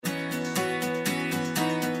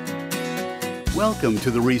Welcome to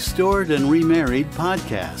the Restored and Remarried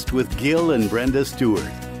podcast with Gil and Brenda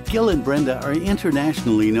Stewart. Gil and Brenda are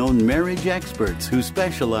internationally known marriage experts who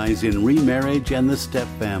specialize in remarriage and the step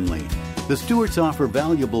family. The Stewarts offer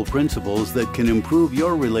valuable principles that can improve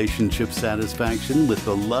your relationship satisfaction with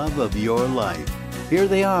the love of your life. Here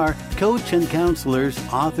they are, coach and counselors,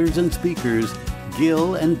 authors and speakers,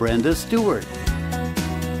 Gil and Brenda Stewart.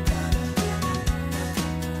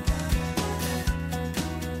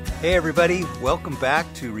 Hey everybody, welcome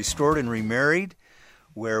back to Restored and Remarried,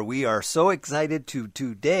 where we are so excited to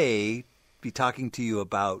today be talking to you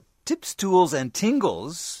about tips, tools, and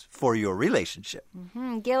tingles for your relationship.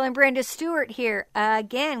 Gil and Brenda Stewart here.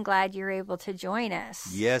 Again, glad you're able to join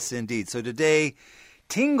us. Yes, indeed. So today,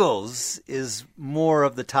 tingles is more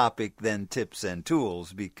of the topic than tips and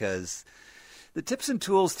tools because the tips and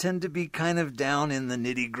tools tend to be kind of down in the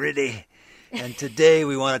nitty-gritty. And today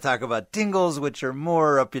we want to talk about tingles, which are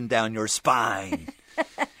more up and down your spine.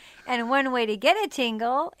 And one way to get a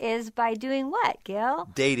tingle is by doing what, Gil?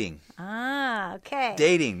 Dating. Ah, okay.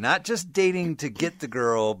 Dating. Not just dating to get the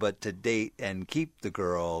girl, but to date and keep the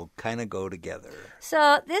girl kind of go together.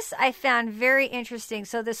 So this I found very interesting.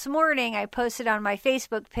 So this morning I posted on my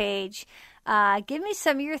Facebook page, give me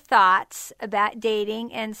some of your thoughts about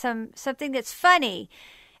dating and something that's funny.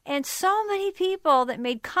 And so many people that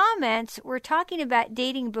made comments were talking about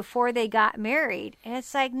dating before they got married. And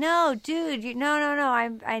it's like, no, dude, no.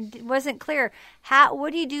 I wasn't clear.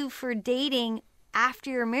 What do you do for dating after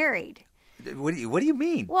you're married? What do you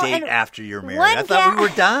mean, well, date after you're married? I thought we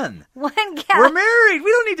were done. We're married. We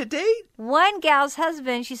don't need to date. One gal's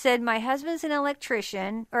husband, she said, my husband's an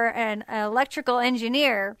electrician or an electrical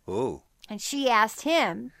engineer. Oh. And she asked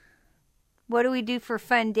him, what do we do for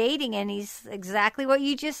fun dating? And he's exactly what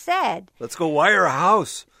you just said. Let's go wire a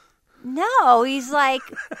house. No, he's like,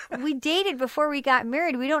 we dated before we got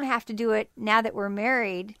married. We don't have to do it now that we're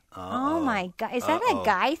married. Oh my God. Is that a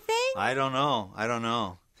guy thing? I don't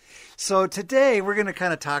know. So today we're going to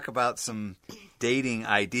kind of talk about some dating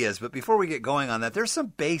ideas. But before we get going on that, there's some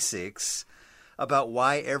basics about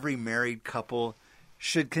why every married couple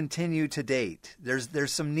should continue to date.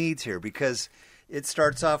 There's some needs here because it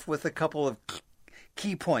starts off with a couple of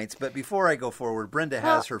key points, but before I go forward, Brenda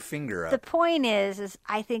has her finger up. The point is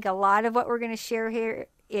I think a lot of what we're going to share here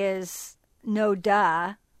is no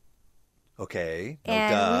duh. Okay, no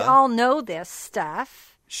and duh. We all know this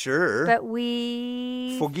stuff. Sure. But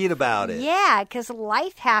we forget about it. Yeah, because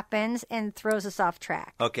life happens and throws us off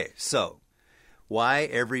track. Okay, so why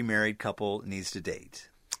every married couple needs to date.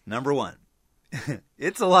 Number one,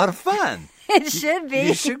 it's a lot of fun. It should be.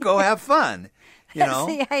 You should go have fun. That's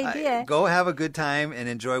the idea. Go have a good time and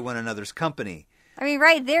enjoy one another's company. I mean,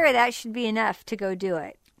 right there, that should be enough to go do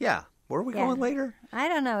it. Yeah. Where are we going later? I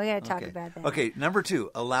don't know. We got to talk about that. Okay. Number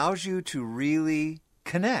two, allows you to really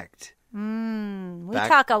connect. We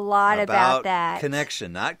talk a lot about that.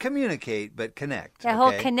 Connection. Not communicate, but connect. That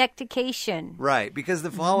whole connectication. Right. Because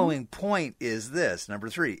the following point is this. Number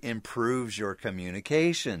three, improves your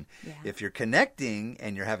communication. Yeah. If you're connecting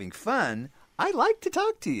and you're having fun, I like to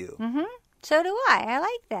talk to you. Mm-hmm. So do I. I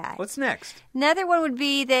like that. What's next? Another one would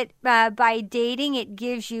be that by dating, it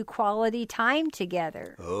gives you quality time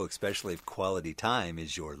together. Oh, especially if quality time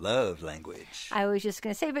is your love language. I was just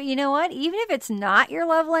going to say, but you know what? Even if it's not your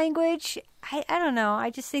love language, I don't know. I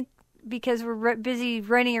just think because we're busy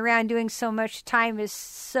running around doing so much, time is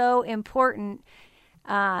so important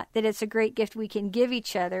that it's a great gift we can give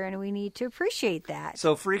each other, and we need to appreciate that.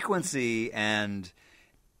 So frequency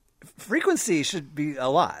should be a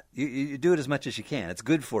lot. You do it as much as you can. It's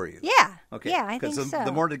good for you. Yeah. Okay. Yeah, I think so. Because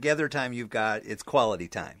the more together time you've got, it's quality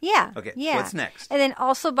time. Yeah. Okay. Yeah. What's next? And then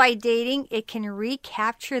also by dating, it can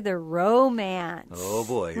recapture the romance. Oh,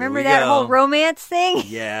 boy. Remember that whole romance thing?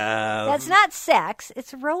 Yeah. That's not sex.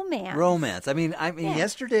 It's romance. Romance. I mean,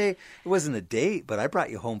 yesterday it wasn't a date, but I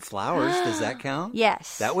brought you home flowers. Does that count?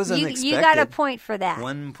 Yes. That was unexpected. You got a point for that.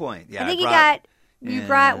 1 point. Yeah. I think you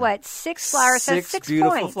brought what? 6 flowers. That's 6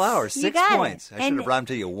 beautiful points. Flowers. 6 points. I should have brought them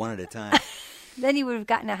to you one at a time. Then you would have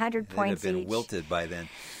gotten 100 points each. They'd have been each. wilted by then.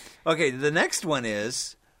 Okay, the next one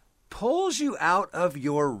is pulls you out of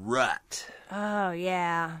your rut. Oh,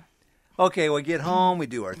 yeah. Okay, we get home, we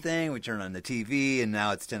do our thing, we turn on the TV, and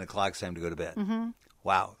now it's 10 o'clock, it's time to go to bed. Mm-hmm.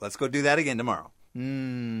 Wow, let's go do that again tomorrow.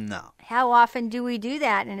 No. How often do we do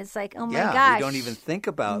that? And it's like, oh my gosh. Yeah, we don't even think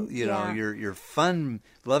about, your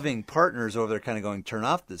fun-loving partners over there kind of going, turn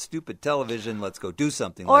off the stupid television, let's go do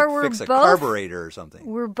something, or like fix a carburetor or something.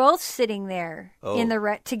 We're both sitting there in the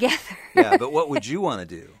rut together. Yeah, but what would you want to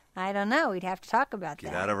do? I don't know. We'd have to talk about that.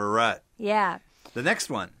 Get out of a rut. Yeah. The next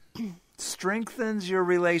one, strengthens your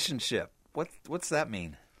relationship. What's that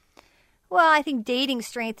mean? Well, I think dating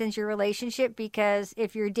strengthens your relationship because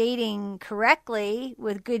if you're dating correctly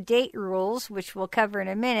with good date rules, which we'll cover in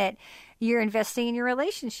a minute, you're investing in your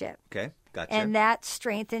relationship. Okay, gotcha. And that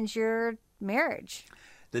strengthens your marriage.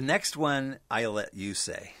 The next one, I'll let you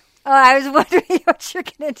say. Oh, I was wondering what you're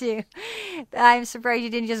going to do. I'm surprised you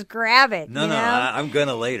didn't just grab it. No, I'm going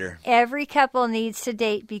to later. Every couple needs to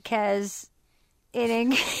date because it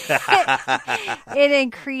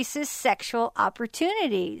increases sexual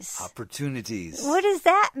opportunities. Opportunities. What does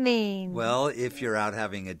that mean? Well, if you're out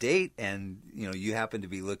having a date and you happen to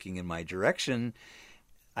be looking in my direction,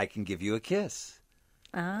 I can give you a kiss.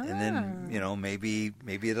 Ah. And then, maybe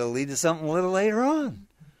it'll lead to something a little later on.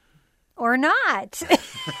 Or not.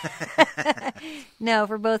 No, if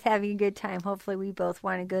we're both having a good time, hopefully we both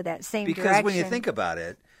want to go that same direction. Because when you think about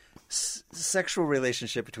it, sexual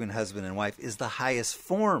relationship between husband and wife is the highest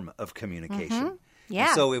form of communication. Mm-hmm. Yeah.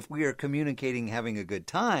 And so if we are communicating having a good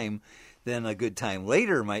time, then a good time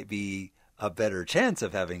later might be a better chance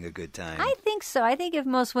of having a good time. I think so. I think if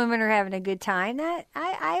most women are having a good time, that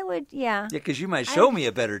I would, yeah. Yeah, because you might show me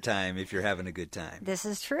a better time if you're having a good time. This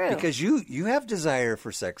is true. Because you have desire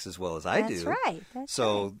for sex as well as I do. That's right.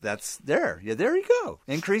 So that's there. Yeah, there you go.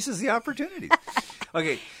 Increases the opportunities.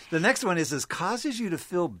 Okay, the next one is causes you to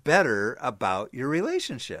feel better about your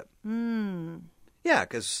relationship. Yeah,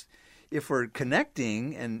 because if we're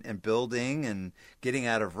connecting and building and getting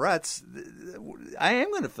out of ruts, I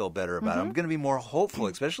am going to feel better about it. I'm going to be more hopeful,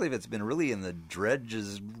 especially if it's been really in the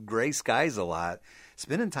dredges, gray skies a lot.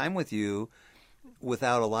 Spending time with you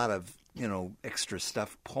without a lot of extra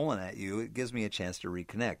stuff pulling at you, it gives me a chance to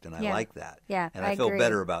reconnect, and I like that. Yeah, and I feel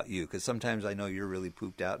better about you because sometimes I know you're really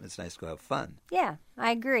pooped out, and it's nice to go have fun. Yeah,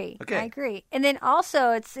 I agree. Okay. I agree. And then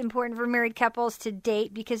also, it's important for married couples to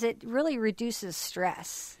date because it really reduces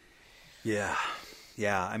stress. Yeah.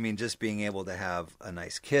 Yeah. I mean, just being able to have a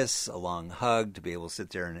nice kiss, a long hug, to be able to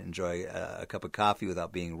sit there and enjoy a cup of coffee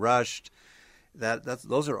without being rushed.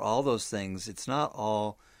 Those are all those things. It's not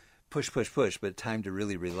all push, but time to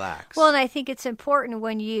really relax. Well, and I think it's important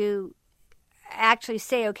when you actually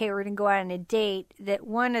say, okay, we're going to go out on a date, that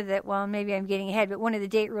maybe I'm getting ahead, but one of the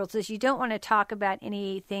date rules is you don't want to talk about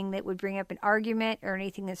anything that would bring up an argument or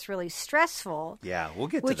anything that's really stressful. Yeah, we'll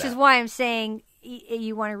get to that. Which is why I'm saying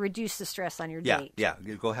you want to reduce the stress on your date. Yeah,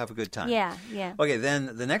 go have a good time. Yeah. Okay,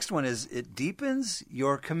 then the next one is it deepens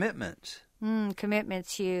your commitment.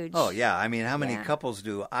 Commitment's huge. Oh, yeah. I mean, how many couples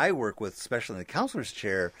do I work with, especially in the counselor's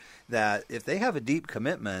chair, that if they have a deep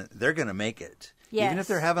commitment, they're going to make it. Yes. Even if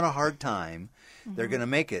they're having a hard time, they're going to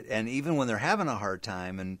make it. And even when they're having a hard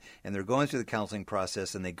time and they're going through the counseling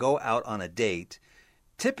process and they go out on a date,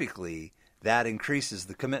 typically that increases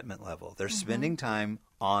the commitment level. They're spending time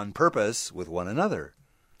on purpose with one another.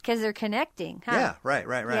 Because they're connecting, huh? Yeah, right.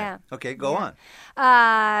 Yeah. Okay, go on.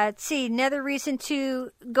 Let's see. Another reason to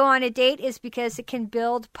go on a date is because it can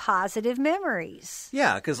build positive memories.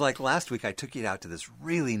 Yeah, because like last week I took you out to this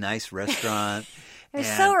really nice restaurant. It was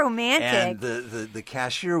so romantic. And the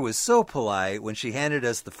cashier was so polite when she handed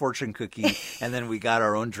us the fortune cookie, and then we got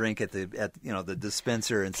our own drink at the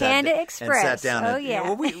dispenser and Panda Express. And sat down. Oh,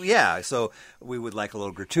 yeah. So we would like a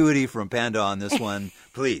little gratuity from Panda on this one,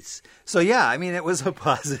 please. So yeah, I mean it was a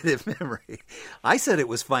positive memory. I said it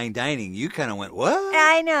was fine dining. You kind of went, what?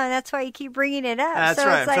 I know. That's why you keep bringing it up. That's so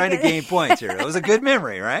right. I'm trying to gain points here. It was a good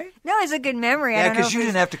memory, right? No, it was a good memory. Yeah, because you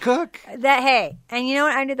didn't have to cook. And you know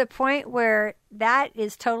what? I'm to the point where that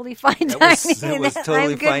is totally fine dining. It was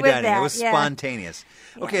totally fine dining. That. It was spontaneous.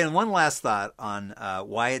 Yeah. Okay, and one last thought on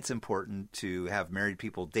why it's important to have married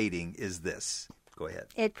people dating is this. Go ahead.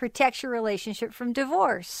 It protects your relationship from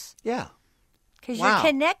divorce. Yeah. Because you're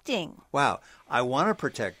connecting. Wow. I want to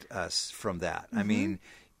protect us from that. I mean,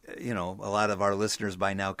 a lot of our listeners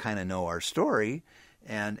by now kind of know our story.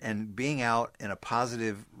 And being out in a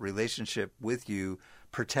positive relationship with you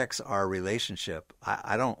protects our relationship.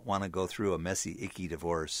 I don't want to go through a messy, icky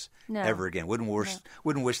divorce ever again. Wouldn't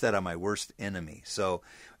wish that on my worst enemy. So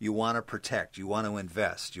you want to protect. You want to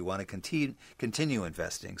invest. You want to continue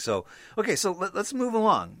investing. So okay, so let's move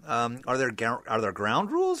along. Are there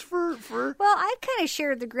ground rules for? Well, I've kind of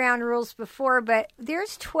shared the ground rules before, but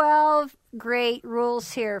there's 12 great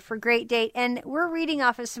rules here for great date, and we're reading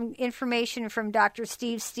off of some information from Dr.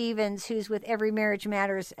 Steve Stevens, who's with Every Marriage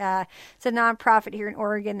Matters. It's a nonprofit here in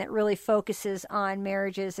Oregon that really focuses on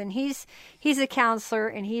marriages, and he's a counselor,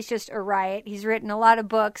 and he's just a riot. He's written a lot of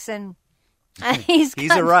books, and he's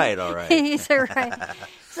a riot, all right. He's a riot.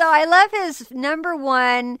 So I love his number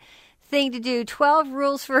one thing to do: 12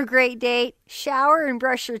 rules for a great date. Shower and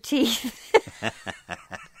brush your teeth.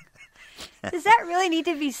 Does that really need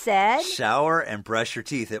to be said? Shower and brush your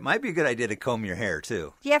teeth. It might be a good idea to comb your hair,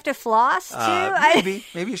 too. Do you have to floss, too?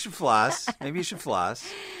 Maybe you should floss.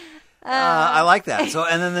 I like that. So,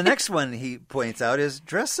 and then the next one he points out is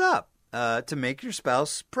dress up to make your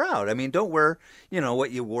spouse proud. I mean, don't wear, what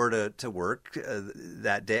you wore to work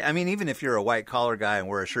that day. I mean, even if you're a white collar guy and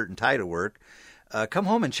wear a shirt and tie to work, come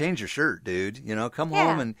home and change your shirt, dude. Come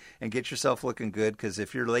home and get yourself looking good, because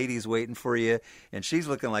if your lady's waiting for you and she's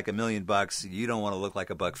looking like $1 million, you don't want to look like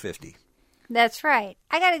 $150. That's right.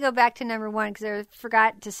 I got to go back to number one because I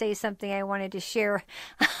forgot to say something I wanted to share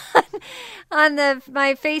on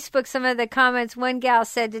my Facebook. Some of the comments. One gal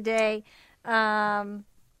said today,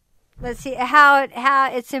 let's see, how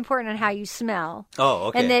it's important on how you smell. Oh,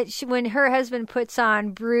 okay. And that when her husband puts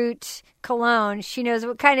on Brut cologne, she knows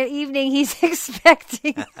what kind of evening he's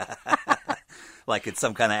expecting. Like it's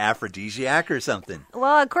some kind of aphrodisiac or something.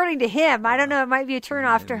 Well, according to him, I don't know. It might be a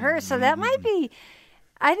turnoff to her. So that might be.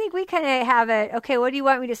 I think we kind of have it. Okay, what do you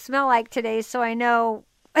want me to smell like today, so I know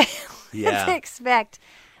what to expect.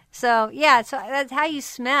 So so that's how you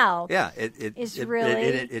smell. Yeah,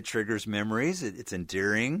 it triggers memories. It's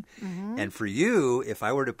endearing, and for you, if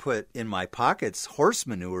I were to put in my pockets horse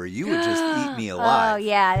manure, you would just eat me alive. Oh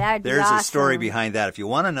yeah, that'd be There's awesome. a story behind that. If you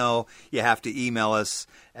want to know, you have to email us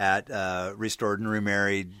at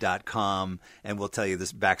restoredandremarried.com, and we'll tell you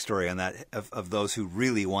this backstory on that of those who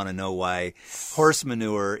really want to know why horse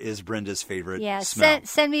manure is Brenda's favorite smell.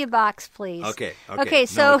 Send me a box, please. Okay.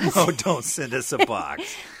 So no, don't send us a box.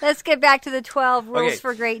 Let's get back to the 12 rules for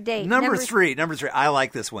a great date. Number three. I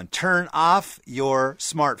like this one. Turn off your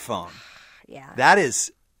smartphone. Yeah. That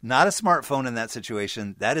is not a smartphone in that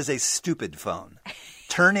situation. That is a stupid phone.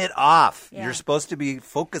 Turn it off. Yeah. You're supposed to be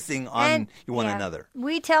focusing on one another.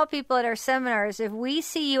 We tell people at our seminars, if we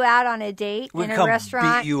see you out on a date in a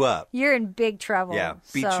restaurant, beat you up. You're in big trouble. Yeah,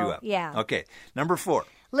 beat you up. Yeah. Okay, number 4.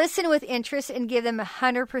 Listen with interest and give them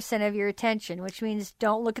 100% of your attention, which means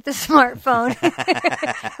don't look at the smartphone.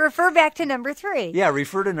 Refer back to number 3. Yeah,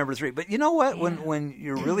 refer to number 3. But you know what? When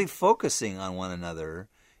you're really focusing on one another,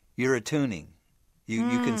 you're attuning.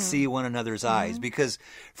 You can see one another's eyes because,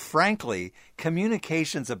 frankly,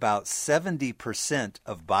 communication's about 70%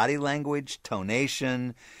 of body language,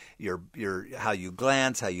 tonation, your how you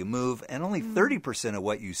glance, how you move, and only 30% of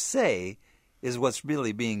what you say is what's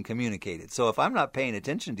really being communicated. So if I'm not paying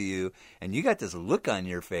attention to you and you got this look on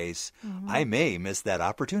your face, I may miss that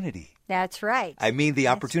opportunity. That's right. I mean the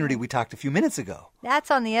opportunity we talked a few minutes ago.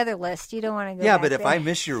 That's on the other list. You don't want to go but if I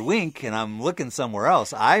miss your wink and I'm looking somewhere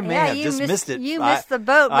else, I may have just missed it. You missed the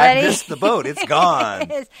boat, buddy. I missed the boat. It's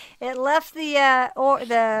gone. It left the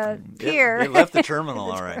pier. It left the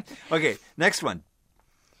terminal, all right. Okay, next one.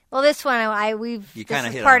 Well, this one, this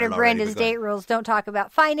is part of Brenda's date rules. Don't talk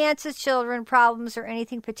about finances, children, problems, or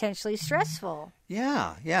anything potentially stressful.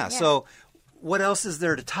 Yeah. So what else is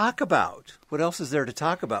there to talk about?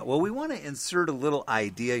 Well, we want to insert a little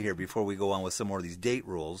idea here before we go on with some more of these date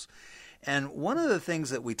rules. And one of the things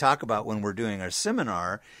that we talk about when we're doing our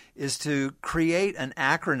seminar is to create an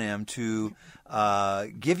acronym to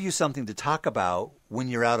give you something to talk about when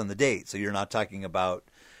you're out on the date. So you're not talking about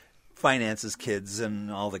finances, kids,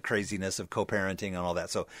 and all the craziness of co-parenting and all that.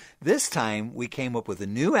 So this time we came up with a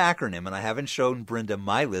new acronym, and I haven't shown Brenda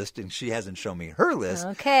my list, and she hasn't shown me her list.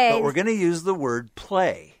 Okay. But we're going to use the word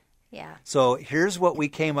play. Yeah. So here's what we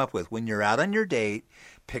came up with. When you're out on your date,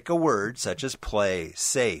 pick a word such as play,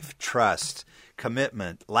 safe, trust,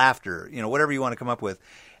 commitment, laughter, whatever you want to come up with,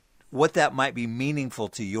 what that might be meaningful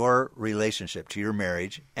to your relationship, to your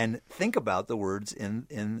marriage, and think about the words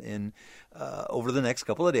in over the next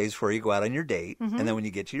couple of days before you go out on your date. And then when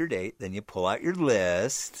you get to your date, then you pull out your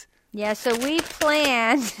list. Yeah, so we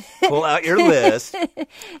planned. Pull out your list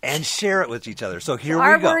and share it with each other. So here we go.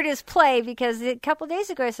 Our word is play because a couple of days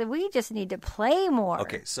ago I said we just need to play more.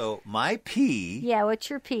 Okay, so my P. Yeah, what's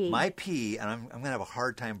your P? My P, and I'm going to have a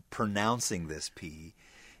hard time pronouncing this P,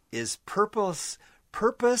 is purposelessness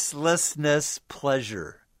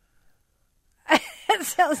pleasure. That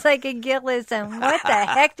sounds like a Gillism. What the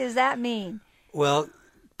heck does that mean? Well,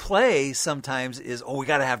 play sometimes is, we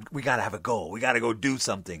gotta have a goal. We gotta go do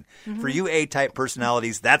something. For you A-type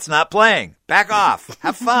personalities, that's not playing. Back off.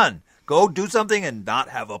 Have fun. Go do something and not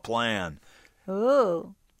have a plan.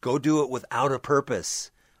 Ooh. Go do it without a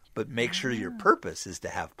purpose, but make sure your purpose is to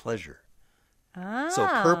have pleasure. So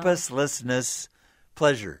purposelessness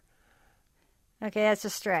pleasure. Okay, that's a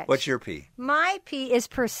stretch. What's your P? My P is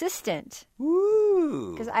persistent.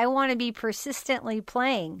 Woo! Because I want to be persistently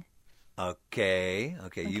playing. Okay.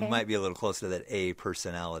 You might be a little close to that A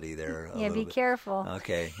personality there. Yeah, be careful.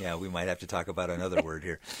 Okay, yeah, we might have to talk about another word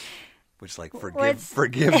here. which is like What's-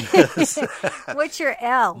 forgiveness. What's your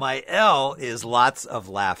L? My L is lots of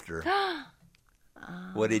laughter.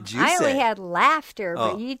 What did you I say? only had laughter,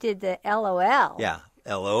 Oh. but you did the LOL. Yeah,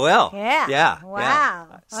 LOL. Yeah. Yeah. Wow.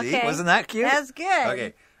 Yeah. See, Okay. wasn't that cute? That's good.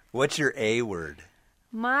 Okay. What's your A word?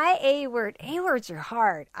 My A word. A words are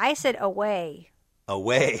hard. I said away.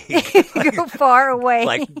 Away. Go far away.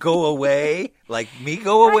 Like go away? Like me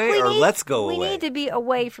go Like, away we or need- let's go we away? need to be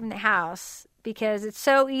away from the house because it's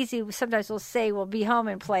so easy. Sometimes we'll say we'll be home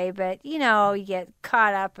and play, but you get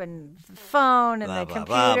caught up in the phone and Blah, the blah, computer.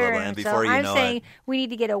 blah, blah, blah, and And before so you I'm know saying it- we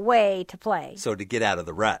need to get away to play. So to get out of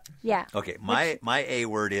the rut. Yeah. Okay. My A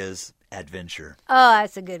word is adventure. Oh,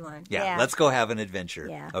 that's a good one. Yeah, let's go have an adventure.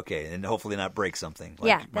 Yeah. Okay, and hopefully not break something like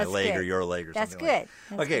Yeah, my that's leg or good. your leg or That's something like good. that.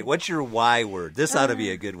 That's Okay, good. what's your Y word? This ought to be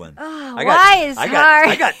a good one. Y is hard.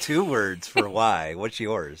 I got 2 words for Y. What's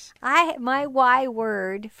yours? My Y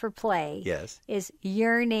word for play Yes. is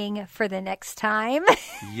yearning for the next time.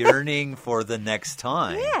 Yearning for the next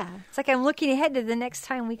time. Yeah. It's like I'm looking ahead to the next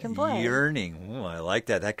time we can play. Yearning. Ooh, I like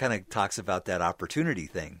that. That kind of talks about that opportunity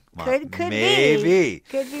thing. Could Maybe. be.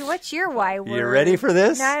 Could be. What's your Y word? You ready for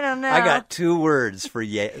this? I don't know. I got 2 words for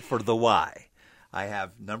the Y. I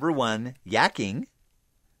have number 1, yakking,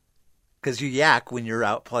 because you yak when you're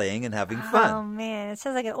out playing and having fun. Oh man, it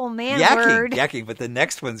sounds like an old man word. Yakking, but the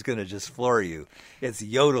next one's going to just floor you. It's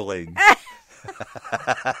yodeling.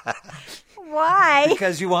 Why?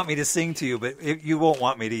 Because you want me to sing to you, but you won't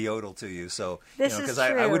want me to yodel to you. So, This is because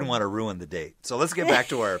I true. wouldn't want to ruin the date. So let's get back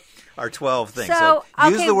to our 12 things. So,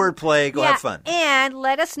 use okay, the word play, go yeah, have fun. and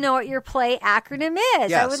let us know what your play acronym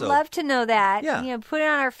is. Yeah, I would so- love to know that. Yeah. Put it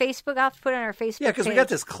on our Facebook. I'll have to put it on our Facebook. Yeah, because we page. got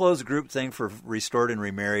this closed group thing for restored and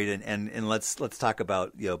remarried, and let's talk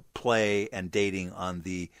about play and dating on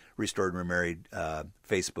the restored and remarried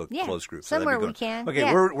Facebook Yeah, closed group. somewhere that'd be we can, Okay,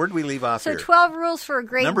 yeah. where do we leave off So here? 12 rules for a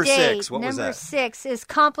great Number date. 6, what was Number that? 6 is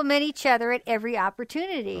compliment each other at every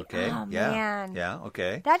opportunity. Okay, Oh, yeah, man. yeah,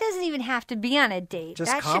 okay, That doesn't even have to be on a date.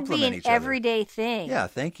 Just that should be compliment an each other. everyday thing. yeah.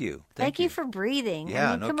 Thank you, Thank you for breathing. Yeah,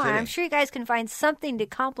 I mean, no come on. I'm kidding. sure you guys can find something to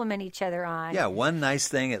compliment each other on. Yeah, one nice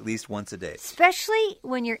thing at least once a day. Especially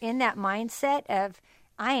when you're in that mindset of,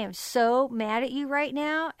 I am so mad at you right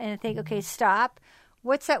now, and think, okay, stop.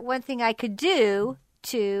 What's that one thing I could do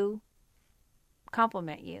to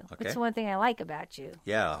compliment you? Okay. What's the one thing I like about you?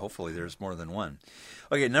 Yeah, hopefully there's more than one.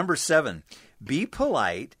 Okay, number 7, be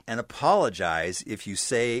polite and apologize if you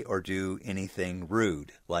say or do anything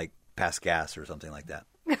rude, like pass gas or something like that.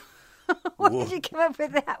 Where did you come up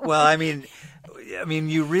with that one? Well, I mean,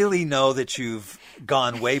 you really know that you've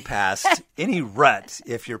gone way past any rut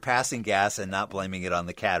if you're passing gas and not blaming it on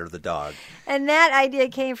the cat or the dog. And that idea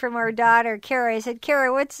came from our daughter, Kara. I said,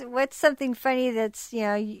 Kara, what's something funny that's,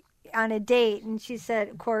 on a date? And she said,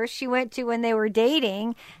 of course, she went to when they were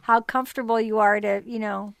dating, how comfortable you are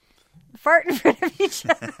to, fart in front of each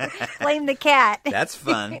other. Blame the cat. That's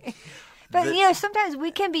fun. But, sometimes we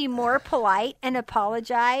can be more polite and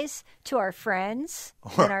apologize to our friends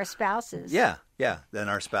than our spouses. Yeah, than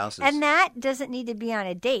our spouses. And that doesn't need to be on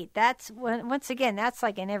a date. That's, once again, that's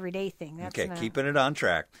like an everyday thing. That's Okay, not- keeping it on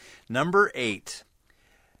track. Number 8,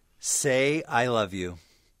 say I love you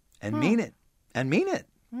and mean it. And mean it.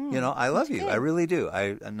 I love you. good. I really do.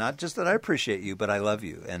 Not just that I appreciate you, but I love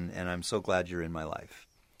you. And I'm so glad you're in my life.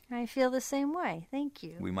 I feel the same way. Thank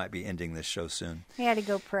you. We might be ending this show soon. We got to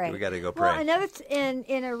go pray. We got to go Well, pray. another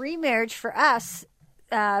in a remarriage for us,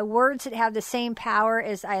 words that have the same power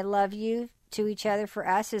as "I love you" to each other for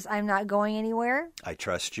us is "I'm not going anywhere." I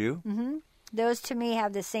trust you. Mm-hmm. Those to me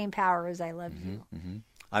have the same power as "I love you."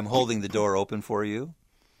 I'm holding the door open for you.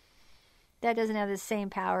 That doesn't have the same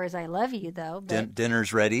power as "I love you," though. But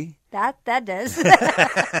Dinner's ready. that does.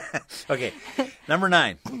 Okay. Number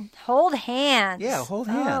 9. Hold hands. Yeah, hold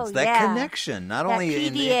hands. Oh, that yeah. connection, not That only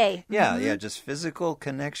in PDA. yeah, just physical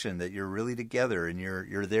connection that you're really together and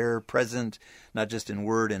you're there present, not just in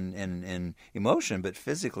word and emotion, but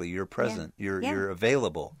physically you're present. Yeah. You're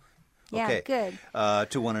available. Yeah, Okay. good.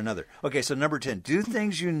 To one another. Okay, so number 10, do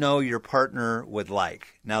things you know your partner would like.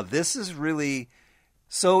 Now this is really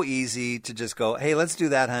so easy to just go, hey, let's do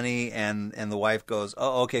that, honey, and the wife goes,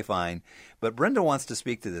 oh, okay, fine. But Brenda wants to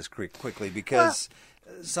speak to this quickly because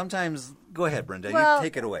sometimes, go ahead, Brenda, you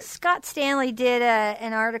take it away. Scott Stanley did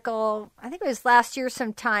an article, I think it was last year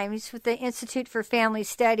sometime. He's with the Institute for Family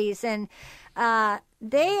Studies, and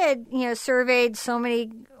they had surveyed so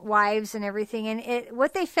many wives and everything, and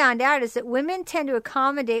what they found out is that women tend to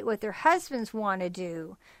accommodate what their husbands want to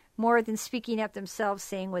do more than speaking up themselves,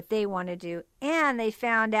 saying what they want to do. And they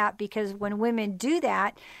found out because when women do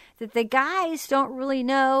that the guys don't really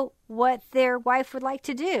know what their wife would like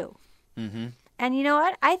to do. Mm-hmm. And you know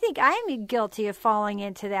what? I think I'm guilty of falling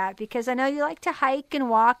into that because I know you like to hike and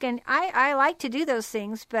walk, and I like to do those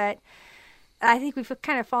things, but I think we've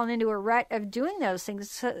kind of fallen into a rut of doing those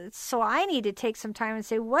things. So I need to take some time and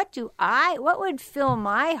say, what would fill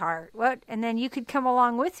my heart? And then you could come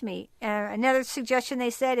along with me. Another suggestion they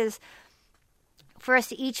said is for us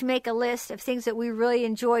to each make a list of things that we really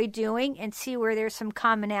enjoy doing and see where there's some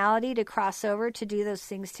commonality to cross over to do those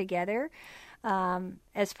things together.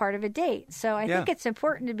 As part of a date. So I think it's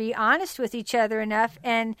important to be honest with each other enough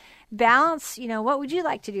and balance, what would you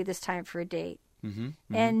like to do this time for a date? Mm-hmm,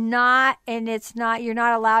 mm-hmm. You're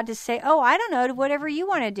not allowed to say, oh, I don't know, whatever you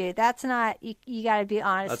want to do. That's not, you got to be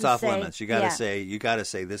honest. That's off limits. You got to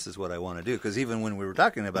say, this is what I want to do. Because even when we were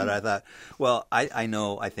talking about it, I thought, well,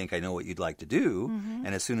 I think I know what you'd like to do. Mm-hmm.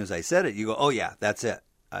 And as soon as I said it, you go, oh yeah, that's it.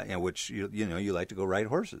 Which you like to go ride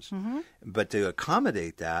horses, mm-hmm. But to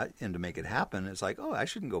accommodate that and to make it happen, it's like, oh, I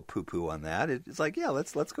shouldn't go poo-poo on that. It's like, yeah,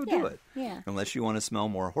 let's go do it. Yeah. Unless you want to smell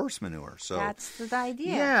more horse manure. So that's the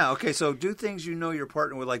idea. Yeah. Okay. So do things your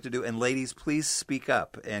partner would like to do, and ladies, please speak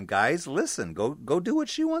up, and guys, listen. Go do what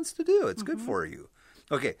she wants to do. It's mm-hmm. good for you.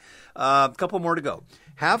 Okay. A couple more to go.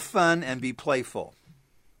 Have fun and be playful.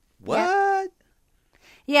 What? Yeah.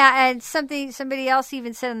 Yeah, and somebody else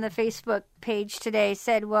even said on the Facebook page today,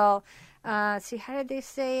 said, well, see, how did they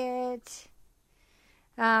say it?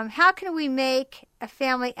 How can we make a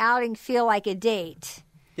family outing feel like a date?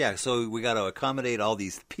 Yeah, so we got to accommodate all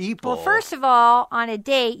these people. Well, first of all, on a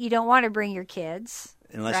date, you don't want to bring your kids.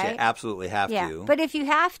 Unless you absolutely have to. But if you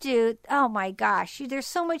have to, oh my gosh, there's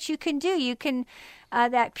so much you can do. You can,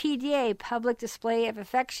 that PDA, public display of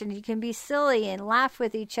affection, you can be silly and laugh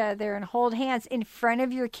with each other and hold hands in front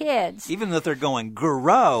of your kids. Even if they're going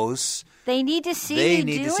gross, they need to see you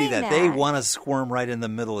doing that. They want to squirm right in the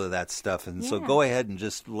middle of that stuff. And so go ahead and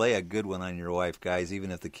just lay a good one on your wife, guys,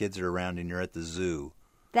 even if the kids are around and you're at the zoo.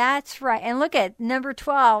 That's right. And look at number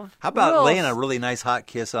 12. How about rules. laying a really nice hot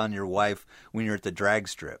kiss on your wife when you're at the drag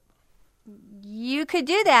strip? You could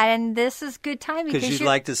do that, and this is good timing. Because you'd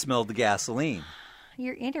like to smell the gasoline.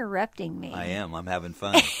 You're interrupting me. I am. I'm having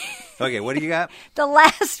fun. Okay, what do you got? The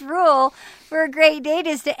last rule for a great date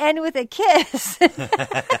is to end with a kiss.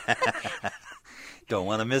 Don't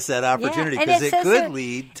want to miss that opportunity because it could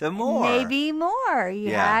lead to more. Maybe more.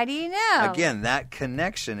 How do you know? Again, that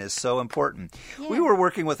connection is so important. Yeah. We were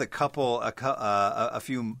working with a couple a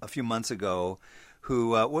few months ago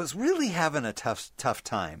who was really having a tough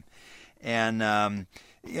time, and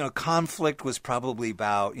conflict was probably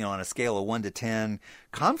about on a scale of 1 to 10,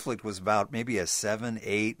 conflict was about maybe a 7,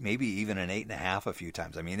 8, maybe even an 8.5 a few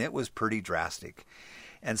times. I mean, it was pretty drastic.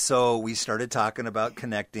 And so we started talking about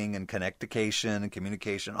connecting and connectication and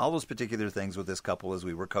communication, all those particular things with this couple as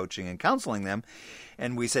we were coaching and counseling them.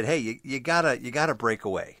 And we said, hey, you gotta break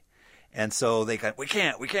away. And so they we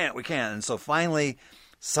can't. And so finally,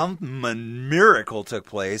 some miracle took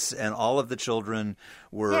place, and all of the children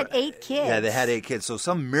were... They had 8 kids. Yeah, they had 8 kids. So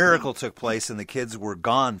some miracle took place, and the kids were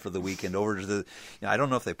gone for the weekend over to the... I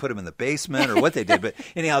don't know if they put them in the basement or what they did, but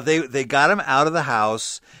anyhow, they got them out of the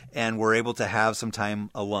house and were able to have some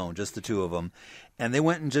time alone, just the two of them. And they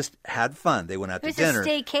went and just had fun. They went out to dinner. It was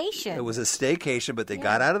a staycation. It was a staycation, but they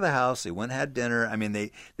got out of the house. They went and had dinner. I mean,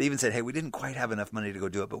 they even said, hey, we didn't quite have enough money to go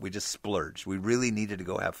do it, but we just splurged. We really needed to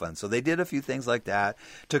go have fun. So they did a few things like that,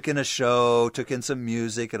 took in a show, took in some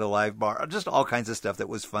music at a live bar, just all kinds of stuff that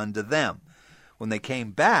was fun to them. When they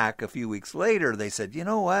came back a few weeks later, they said, you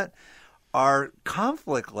know what? Our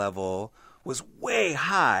conflict level was way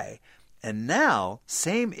high. And now,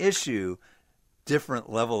 same issue,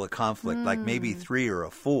 different level of conflict, like maybe 3 or a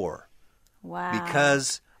 4. Wow.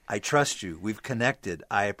 Because I trust you. We've connected.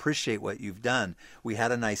 I appreciate what you've done. We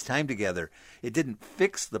had a nice time together. It didn't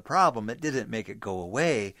fix the problem. It didn't make it go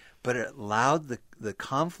away, but it allowed the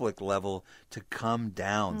conflict level to come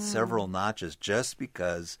down several notches just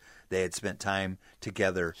because they had spent time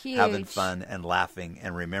together having fun and laughing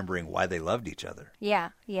and remembering why they loved each other. Yeah.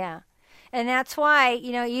 And that's why,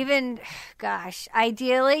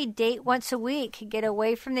 ideally date once a week, get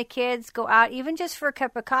away from the kids, go out even just for a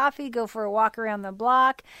cup of coffee, go for a walk around the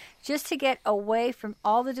block, just to get away from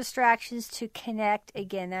all the distractions to connect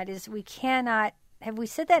again. That is, we cannot, have we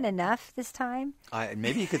said that enough this time?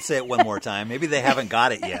 Maybe you could say it one more time. Maybe they haven't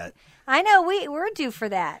got it yet. I know, we're due for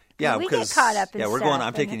that. Yeah, we get caught up in stuff.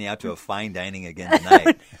 I'm taking you out to a fine dining again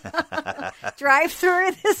tonight.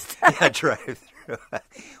 Drive-through this time. Yeah, drive-through.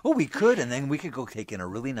 Well, we could, and then we could go take in a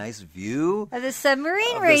really nice view of the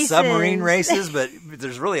submarine races. But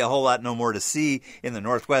there's really a whole lot no more to see in the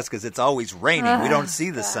Northwest because it's always raining. We don't see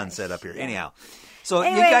the sunset up here. Yeah. Anyhow, So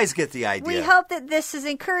Anyway, you guys get the idea. We hope that this has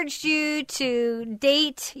encouraged you to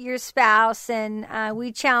date your spouse, and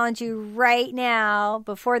we challenge you right now,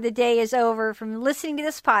 before the day is over, from listening to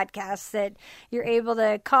this podcast, that you're able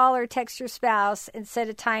to call or text your spouse and set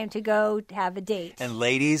a time to go have a date. And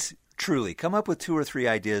ladies, truly, come up with 2 or 3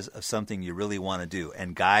 ideas of something you really want to do.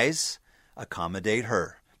 And guys, accommodate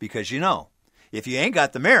her. Because if you ain't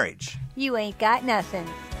got the marriage, you ain't got nothing.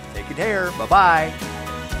 take care. Bye-bye.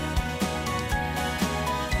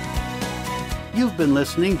 You've been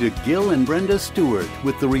listening to Gil and Brenda Stewart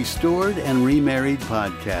with the Restored and Remarried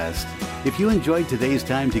podcast. If you enjoyed today's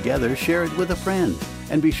time together, share it with a friend.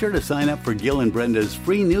 And be sure to sign up for Gil and Brenda's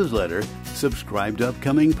free newsletter, subscribe to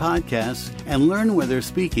upcoming podcasts, and learn where they're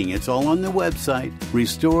speaking. It's all on their website,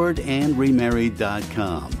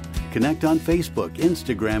 restoredandremarried.com. Connect on Facebook,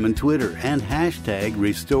 Instagram, and Twitter, and hashtag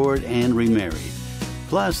Restored and Remarried.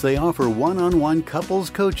 Plus, they offer one-on-one couples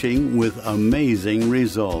coaching with amazing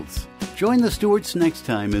results. Join the Stewarts next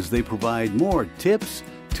time as they provide more tips,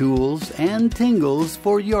 tools, and tingles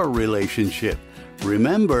for your relationship.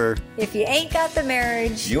 Remember, if you ain't got the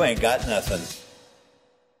marriage, You ain't got nothing.